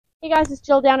Hey guys, it's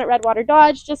Jill down at Redwater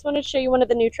Dodge. Just wanted to show you one of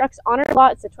the new trucks on our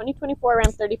lot. It's a 2024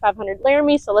 Ram 3500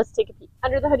 Laramie. So let's take a peek.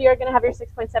 Under the hood, you're going to have your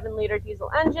 6.7 liter diesel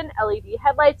engine, LED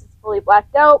headlights. It's fully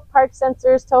blacked out, park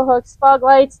sensors, tow hooks, fog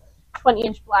lights,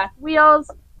 20-inch black wheels,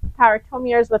 power tow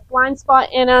mirrors with blind spot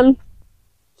in them,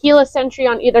 keyless entry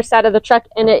on either side of the truck,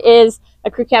 and it is a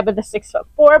crew cab with a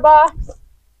 6'4" box.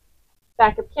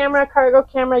 Backup camera, cargo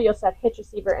camera. You'll set hitch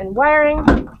receiver and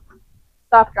wiring.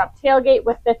 Soft drop tailgate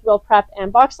with fifth wheel prep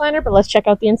and box liner, but let's check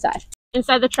out the inside.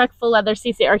 Inside the truck, full leather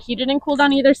seats. They are heated and cooled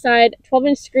on either side.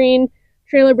 12-inch screen,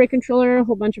 trailer brake controller, a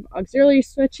whole bunch of auxiliary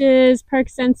switches, park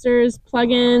sensors,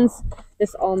 plug-ins.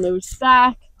 This all moves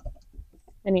back.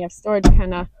 Then you have storage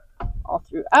kind of all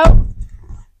throughout.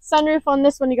 Sunroof on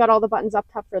this one, you got all the buttons up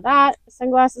top for that.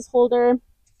 Sunglasses holder,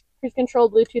 cruise control,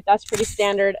 Bluetooth, that's pretty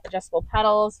standard. Adjustable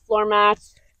pedals, floor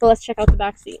mats. But let's check out the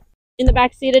back seat. In the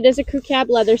back seat, it is a crew cab,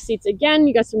 leather seats again.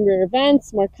 You got some rear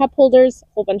vents, more cup holders, a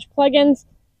whole bunch of plug-ins,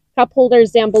 cup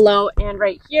holders down below and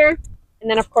right here. And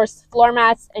then, of course, floor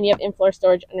mats, and you have in-floor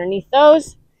storage underneath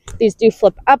those. These do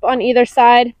flip up on either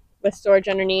side with storage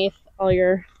underneath, all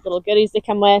your little goodies they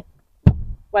come with,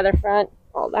 weather front,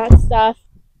 all that stuff.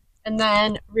 And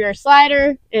then rear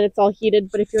slider, and it's all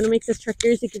heated. But if you want to make this truck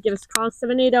yours, you could give us a call,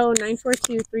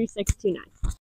 780-942-3629.